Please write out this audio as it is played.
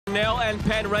Cornell and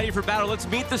Penn ready for battle. Let's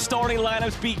meet the starting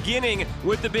lineups, beginning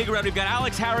with the Big Red. We've got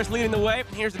Alex Harris leading the way.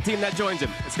 Here's the team that joins him.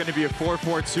 It's going to be a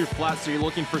 4-4-2 flat, so you're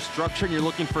looking for structure and you're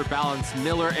looking for balance.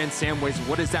 Miller and Samways,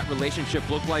 what does that relationship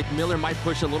look like? Miller might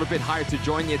push a little bit higher to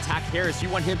join the attack. Harris, you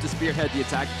want him to spearhead the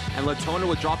attack, and Latona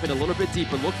will drop in a little bit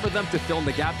deeper. Look for them to fill in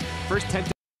the gap. First 10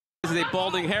 is a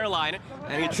balding hairline,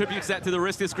 and he attributes that to the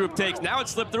risk this group takes. Now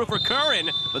it's slipped through for Curran,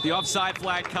 but the offside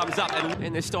flag comes up, and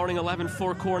in the starting 11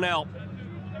 for Cornell.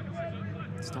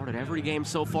 Started every game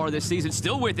so far this season,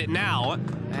 still with it now.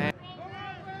 And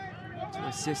to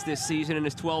assist this season in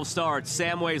his 12 starts.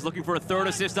 Samways looking for a third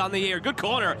assist on the year. Good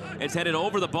corner. It's headed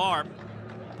over the bar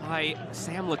by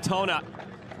Sam Latona.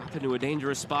 Dropped into a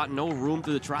dangerous spot. No room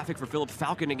through the traffic for Philip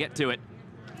Falcon to get to it.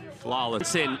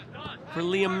 Flawless in for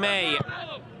Liam May.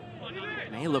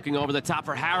 May looking over the top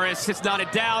for Harris. It's knotted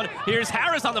down. Here's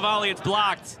Harris on the volley. It's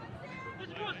blocked.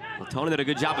 Latona did a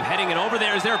good job of heading it over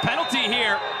there. Is there a penalty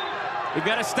here? We've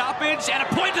got a stoppage and a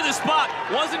point to the spot.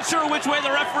 Wasn't sure which way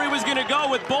the referee was going to go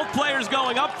with both players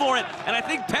going up for it. And I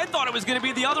think Penn thought it was going to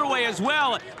be the other way as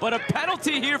well. But a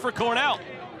penalty here for Cornell.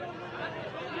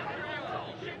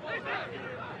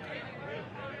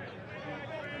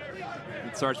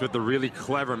 It starts with the really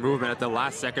clever movement at the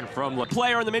last second from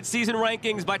player in the midseason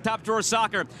rankings by Top Drawer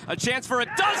Soccer. A chance for a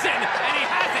dozen, and he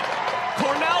has it.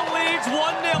 Cornell leads 1-0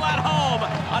 at home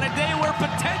on a day where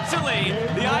potentially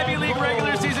the Ivy League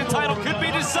regular season title could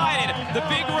be decided. The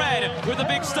Big Red with a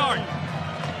big start.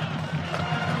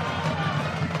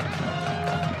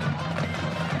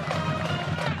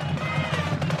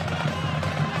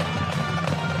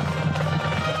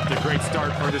 It's a great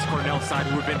start for this Cornell side,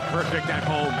 who have been perfect at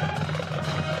home.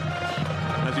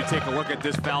 As you take a look at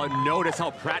this foul, notice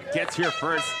how Pratt gets here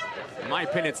first. In my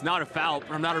opinion, it's not a foul.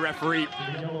 I'm not a referee.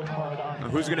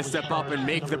 Who's going to step up and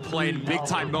make the play in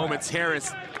big-time moments?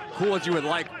 Harris, cool as you would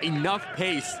like. Enough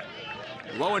pace.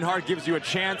 Low and hard gives you a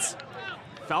chance.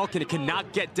 Falcon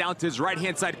cannot get down to his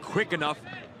right-hand side quick enough.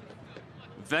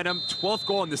 Venom, 12th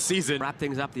goal in the season. Wrap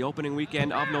things up the opening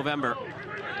weekend of November.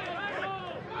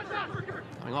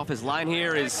 Coming off his line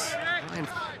here is Ryan.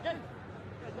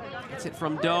 Gets it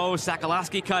from Doe.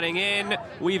 Sakalowski cutting in,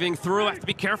 weaving through. Have to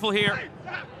be careful here.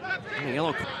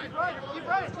 Yellow.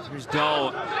 Here's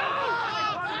Doe.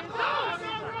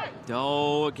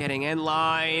 Doe getting in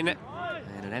line,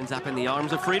 and it ends up in the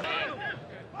arms of Fried.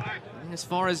 As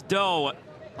far as Doe,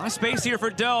 a lot of space here for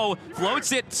Doe.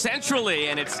 Floats it centrally,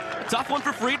 and it's a tough one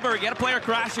for Friedberg. He had a player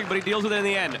crashing, but he deals with it in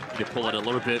the end. You pull it a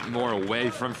little bit more away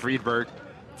from Friedberg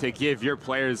to give your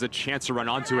players a chance to run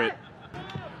onto it.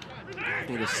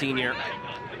 The senior,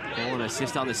 goal and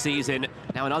assist on the season.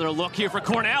 Now another look here for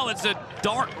Cornell. It's a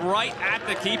dart right at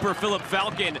the keeper, Philip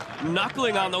Falcon,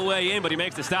 knuckling on the way in, but he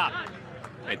makes the stop.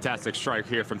 Fantastic strike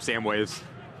here from Samways.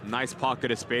 Nice pocket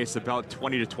of space, about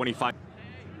 20 to 25.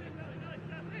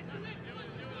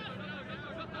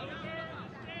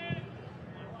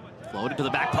 Floated to the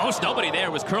back post. Nobody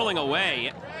there, was curling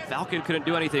away. Falcon couldn't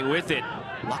do anything with it.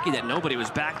 Lucky that nobody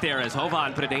was back there as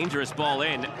Hovan put a dangerous ball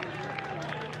in.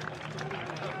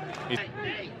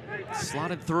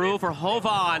 Slotted through for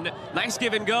Hovan. Nice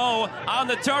give and go on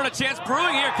the turn. A chance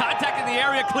brewing here. Contact in the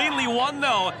area. Cleanly won,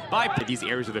 though, by these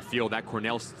areas of the field that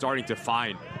Cornell's starting to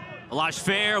find. Elash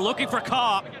Fair looking for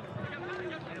Kopp.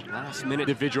 Last minute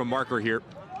individual marker here.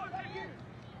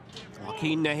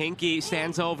 Joaquin Nahinki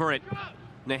stands over it.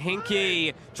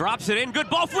 Nahinki drops it in. Good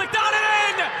ball flicked on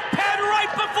and in! Penn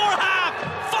right before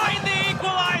half! Find the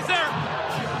equalizer!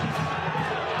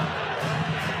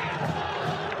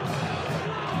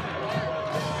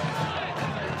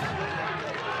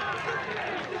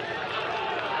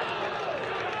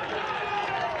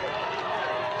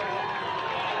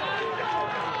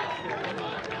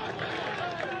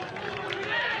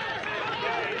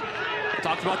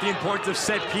 Talked about the importance of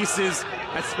set pieces,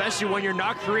 especially when you're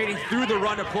not creating through the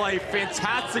run of play.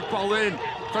 Fantastic ball in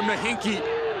from Nahinki.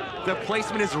 The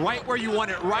placement is right where you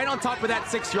want it, right on top of that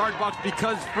 6-yard box,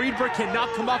 because Friedberg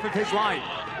cannot come off of his line.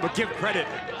 But give credit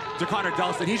to Connor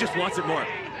Dawson. He just wants it more.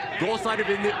 Goal side of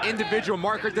the individual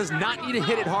marker does not need to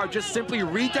hit it hard, just simply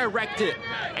redirect it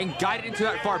and guide it into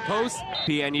that far post.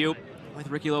 PNU. With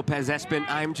Ricky Lopez Espin,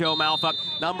 I'm Joe Malfa.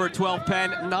 Number 12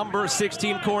 Penn, number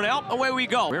 16 Cornell. Away we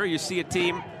go. Where you see a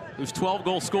team whose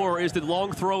 12-goal scorer is the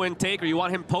long throw in taker. You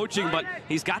want him poaching, but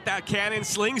he's got that cannon,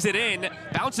 slings it in,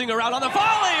 bouncing around on the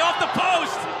volley off the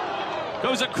post.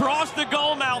 Goes across the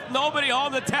goal mouth. Nobody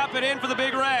home to tap it in for the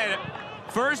Big Red.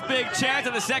 First big chance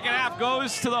of the second half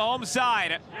goes to the home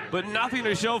side, but nothing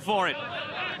to show for it.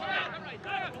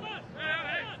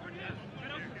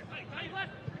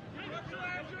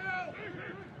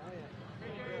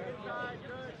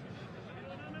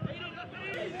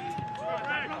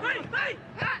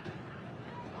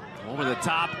 Over the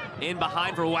top, in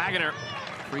behind for Wagner.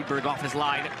 Friedberg off his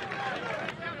line.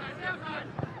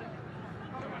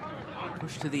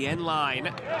 Push to the end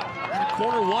line.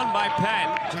 Corner won by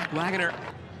Penn. Jack Wagner.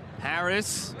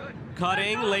 Harris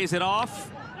cutting, lays it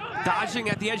off. Dodging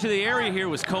at the edge of the area here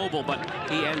was Coble, but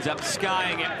he ends up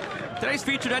skying it. Today's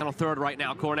featured final third right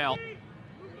now, Cornell.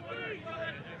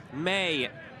 May.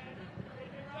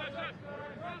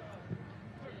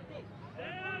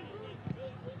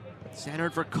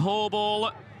 Centered for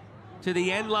Coble. To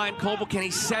the end line, Coble, can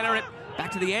he center it?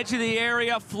 Back to the edge of the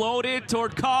area, floated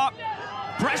toward Kopp.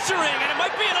 Pressuring, and it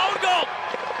might be an own goal.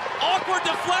 Awkward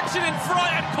deflection in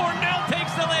front, and Cornell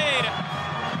takes the lead.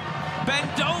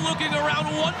 Bendo looking around,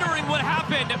 wondering what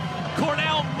happened.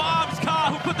 Cornell mobs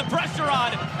Ka, who put the pressure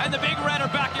on, and the Big Red are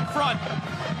back in front.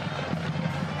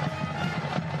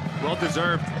 Well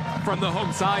deserved from the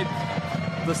home side.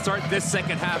 To start this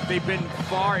second half, they've been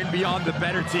far and beyond the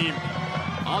better team.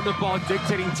 On the ball,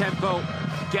 dictating tempo,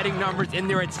 getting numbers in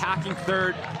their attacking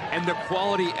third, and the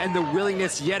quality and the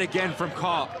willingness yet again from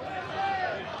Ka.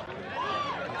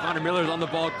 Connor Miller's on the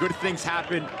ball, good things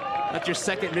happen. That's your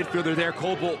second midfielder there,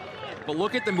 Coble. But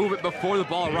look at the movement before the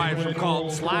ball arrives from Ka.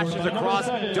 Slashes across,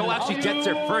 Doe actually gets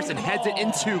there first and heads it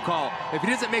into Ka. If he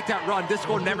doesn't make that run, this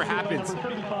goal never happens.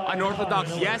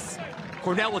 Unorthodox, yes,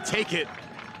 Cornell will take it.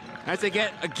 As they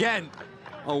get, again,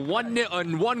 a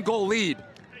one goal lead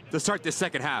to start this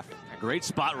second half. A great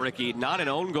spot, Ricky, not an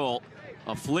own goal.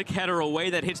 A flick header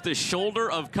away that hits the shoulder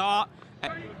of Ka.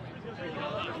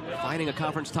 Finding a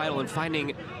conference title and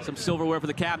finding some silverware for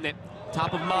the cabinet.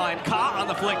 Top of mind, Ka on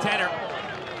the flicked header.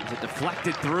 Is it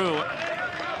deflected through?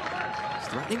 He's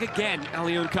threatening again,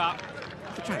 Aliun Ka.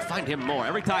 They're trying to find him more.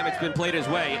 Every time it's been played his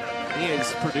way, he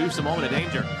has produced a moment of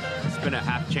danger. It's been a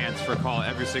half chance for Ka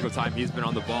every single time he's been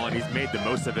on the ball, and he's made the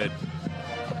most of it.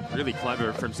 Really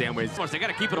clever from Samways. Of course, they got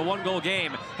to keep it a one-goal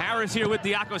game. Harris here with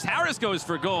Diakos. Harris goes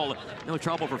for goal. No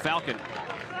trouble for Falcon.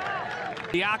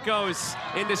 Diakos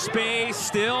into space.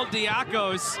 Still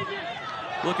Diakos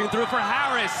looking through for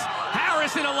Harris.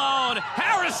 Harris in alone.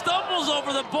 Harris stumbles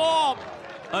over the ball.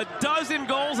 A dozen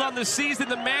goals on the season.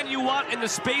 The man you want in the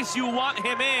space you want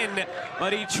him in.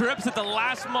 But he trips at the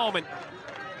last moment.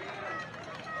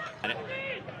 And it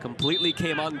completely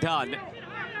came undone.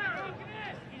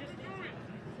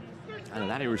 I know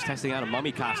that he was testing out a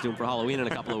mummy costume for Halloween in a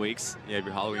couple of weeks. Yeah,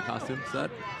 your Halloween costume set?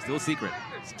 Still a secret.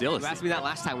 Still a secret. You asked me that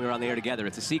last time we were on the air together.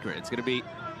 It's a secret. It's going to be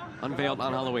unveiled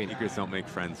on Halloween. Secrets don't make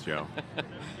friends, Joe.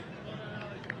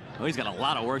 Oh, he's got a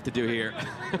lot of work to do here.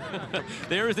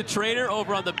 There is the trainer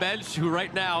over on the bench who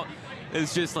right now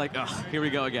is just like, oh, here we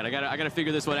go again. I gotta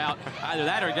figure this one out. Either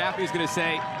that or Gaffney's going to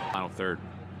say. Final third.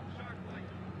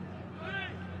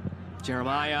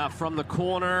 Jeremiah from the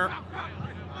corner.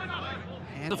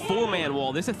 And the four-man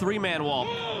wall. This is a three-man wall.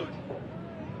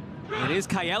 It is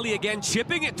Kaeli again,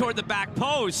 chipping it toward the back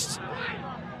post.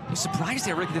 He's surprised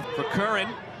there, Ricky, for Curran.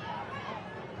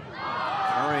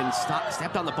 Curran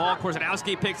stepped on the ball.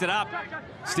 Korzenowski picks it up.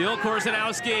 Still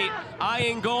Korzenowski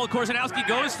eyeing goal. Korzenowski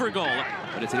goes for goal,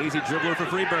 but it's an easy dribbler for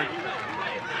Friedberg.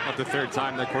 Not the third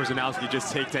time that Korzenowski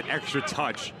just takes that extra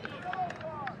touch.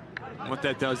 What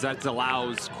that does, that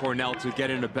allows Cornell to get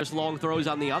into best long throws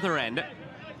on the other end.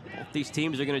 Both these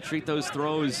teams are going to treat those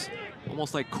throws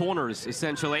almost like corners,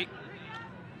 essentially.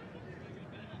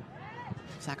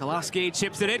 Sokolowski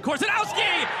chips it in.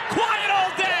 Korzenowski, quiet all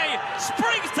day,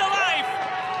 springs to life.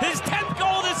 His 10th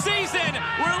goal of the season.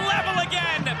 We're level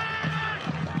again.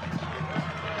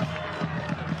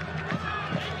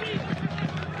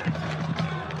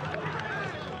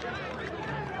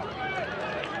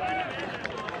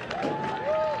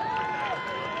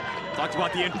 Talked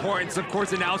about the importance of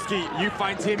Korzenowski. You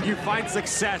find him, you find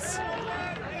success.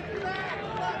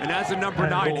 And as a number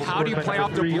 9, how do you play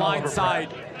off the blind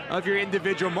side of your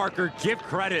individual marker? Give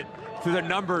credit to the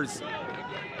numbers.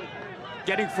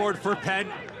 Getting forward for Penn,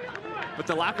 but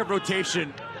the lack of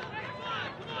rotation.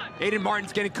 Aiden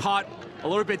Martin's getting caught a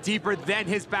little bit deeper than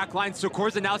his back line, so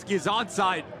Korzenowski is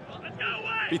onside.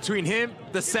 Between him,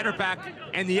 the center back,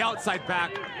 and the outside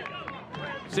back.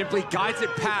 Simply guides it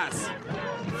past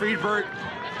Friedberg.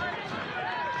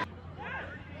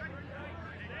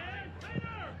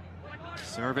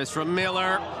 Service from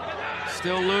Miller.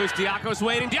 Still loose. Diakos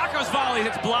waiting. Diakos volley.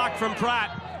 It's blocked from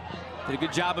Pratt. Did a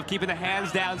good job of keeping the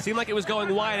hands down. Seemed like it was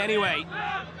going wide anyway.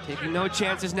 Taking no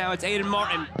chances now. It's Aiden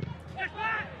Martin.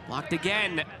 Blocked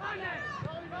again.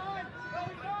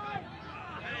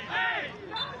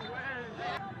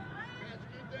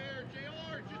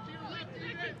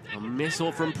 A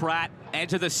missile from Pratt.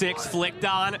 Edge of the 6, flicked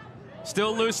on.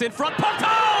 Still loose in front. Pumped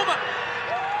home!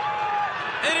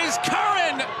 It is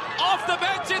Curran off the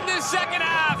bench in this second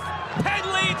half.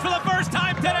 Penn leads for the first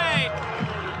time today.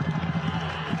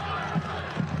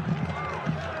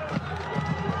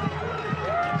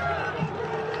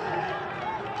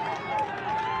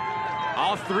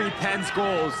 All three Penn's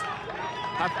goals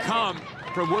have come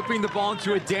from whipping the ball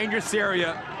into a dangerous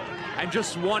area and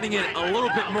just wanting it a little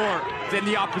bit more than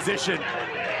the opposition.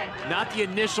 Not the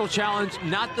initial challenge,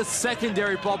 not the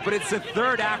secondary ball, but it's the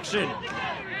third action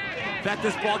that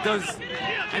this ball does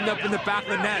end up in the back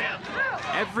of the net.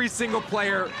 Every single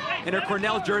player in a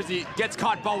Cornell jersey gets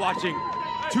caught ball watching.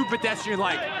 Too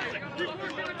pedestrian-like.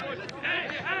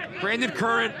 Brandon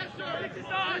Curran,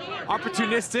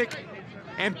 opportunistic,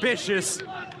 ambitious,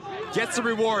 gets the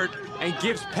reward and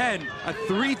gives Penn a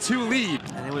 3-2 lead.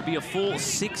 And it would be a full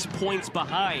 6 points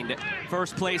behind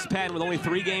first place Penn with only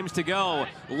 3 games to go.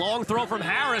 Long throw from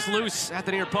Harris, loose at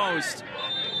the near post.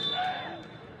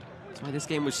 That's why this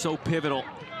game was so pivotal.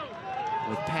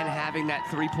 With Penn having that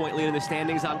 3-point lead in the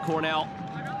standings on Cornell.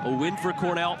 A win for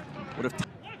Cornell would have...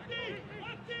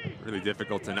 Really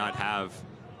difficult to not have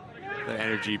the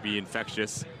energy be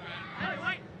infectious.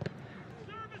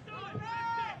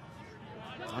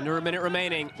 Under a minute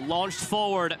remaining, launched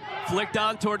forward, flicked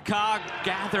on toward Cog,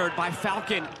 gathered by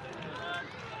Falcon.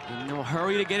 In no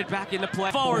hurry to get it back into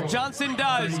play. Forward, Johnson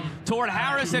does, toward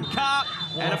Harris and Kopp,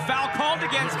 and a foul called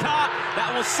against Kopp.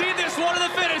 That will see this one to the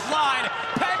finish line.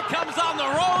 Penn comes on the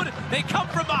road, they come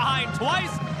from behind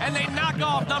twice, and they knock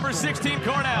off number 16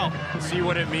 Cornell. See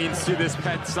what it means to this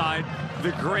Penn side.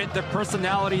 The grit, the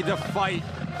personality, the fight.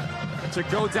 To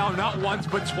go down not once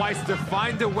but twice, to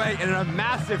find a way, and a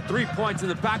massive 3 points in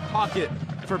the back pocket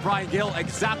for Brian Gill,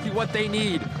 exactly what they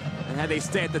need, and they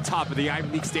stay at the top of the Ivy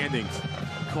League standings.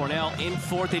 Cornell in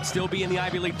fourth, they'd still be in the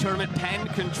Ivy League tournament. Penn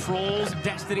controls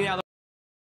destiny now.